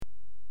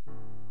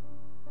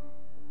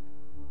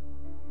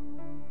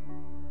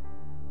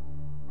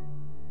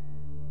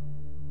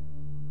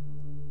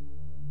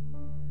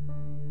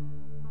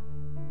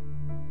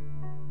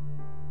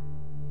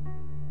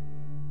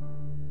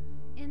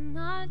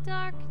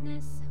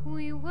darkness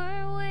we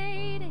were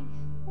waiting,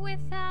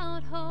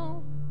 without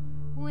hope,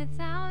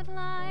 without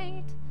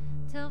light,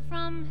 till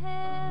from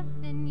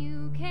heaven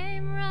you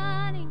came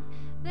running.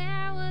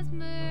 There was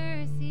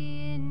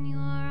mercy in your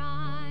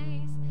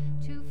eyes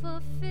to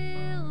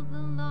fulfill the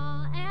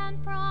law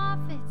and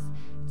prophets.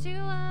 To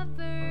a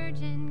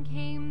virgin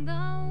came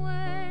the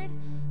word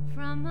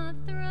from a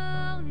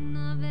throne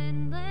of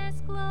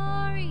endless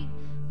glory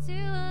to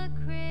a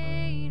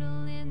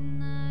cradle in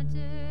the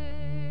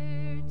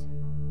dirt.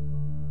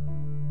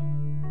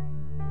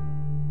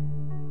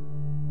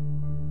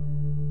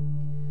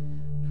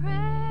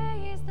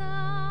 Praise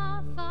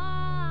the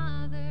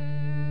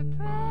Father,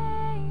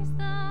 praise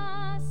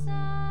the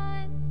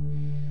Son,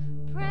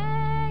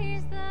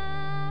 praise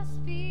the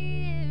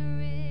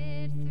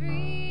Spirit,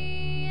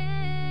 three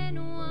in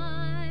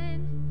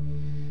one.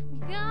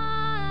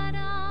 God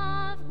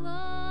of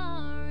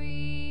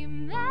glory,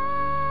 majesty,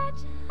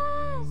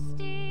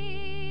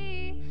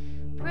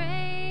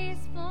 praise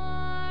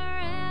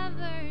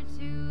forever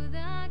to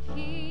the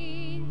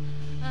King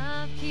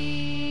of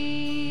Kings.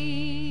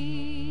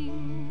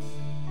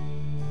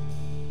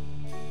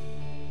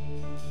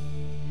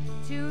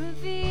 To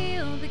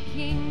reveal the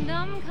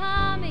kingdom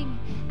coming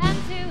and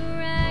to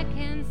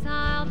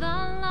reconcile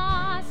the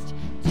lost,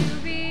 to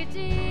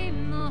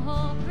redeem the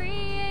whole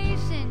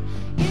creation.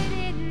 You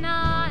did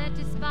not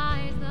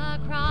despise the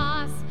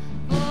cross,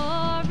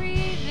 for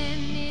even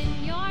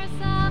in your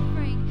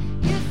suffering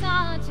you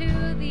saw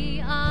to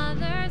the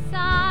other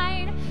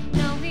side,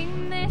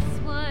 knowing this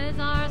was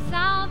our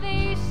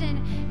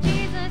salvation.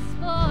 Jesus,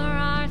 for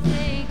our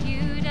sake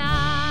you died.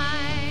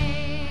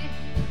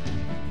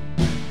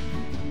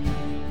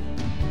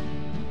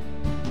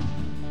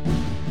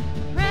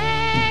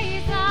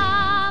 Praise the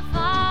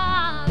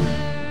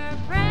Father,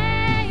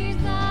 praise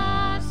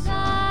the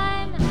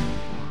Son,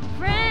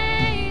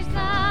 praise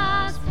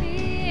the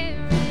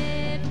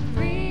Spirit,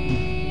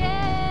 three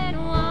in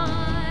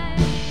one.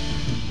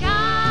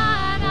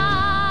 God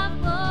of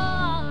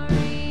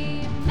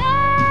glory,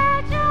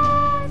 majesty,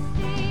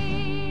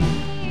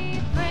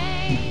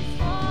 praise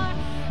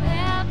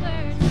forever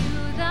to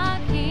the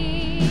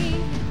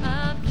King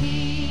of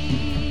Kings.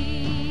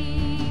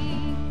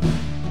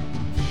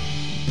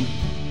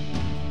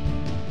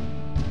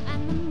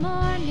 And the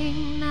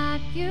morning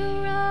that you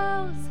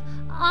rose,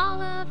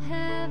 all of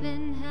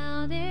heaven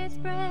held its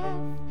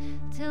breath,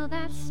 till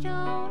that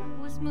stone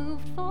was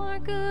moved for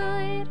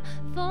good,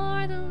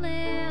 for the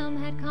Lamb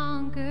had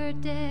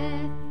conquered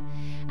death.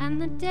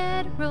 And the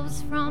dead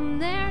rose from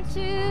their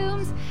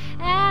tombs,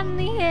 and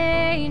the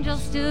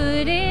angels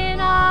stood in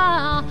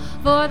awe,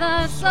 for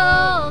the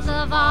souls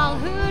of all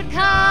who'd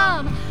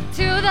come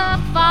to the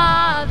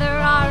Father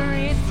are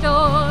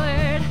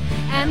restored.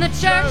 And the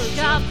church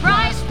of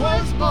Christ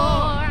was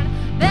born,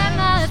 then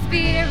the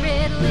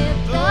Spirit lit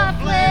the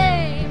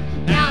flame.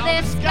 Now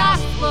this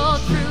gospel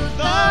truth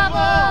of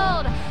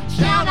old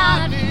shall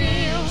not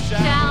fail,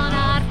 shall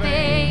not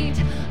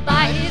faint.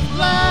 By his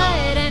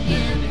blood and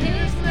in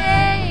his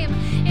name,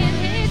 in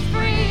his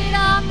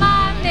freedom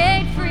I'm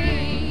made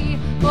free,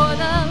 for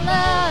the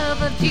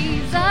love of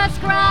Jesus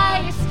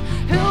Christ,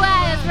 who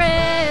has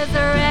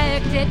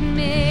resurrected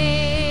me.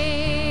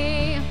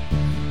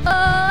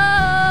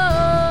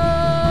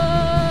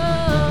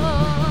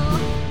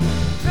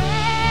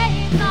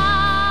 Praise the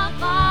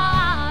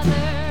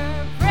Father,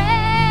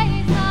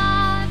 praise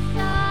the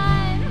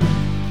Son,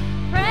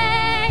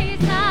 praise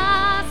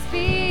the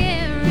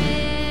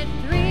Spirit,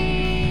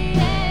 three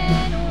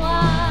in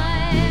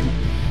one.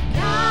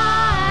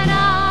 God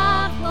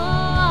of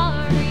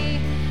glory,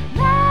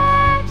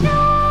 majesty,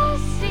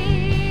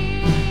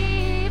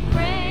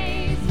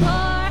 praise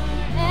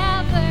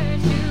forever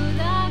to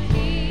the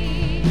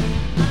King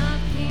of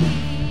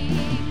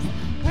Kings.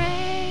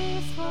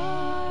 Praise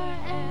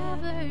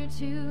forever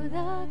to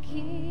the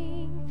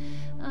King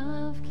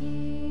of Kings.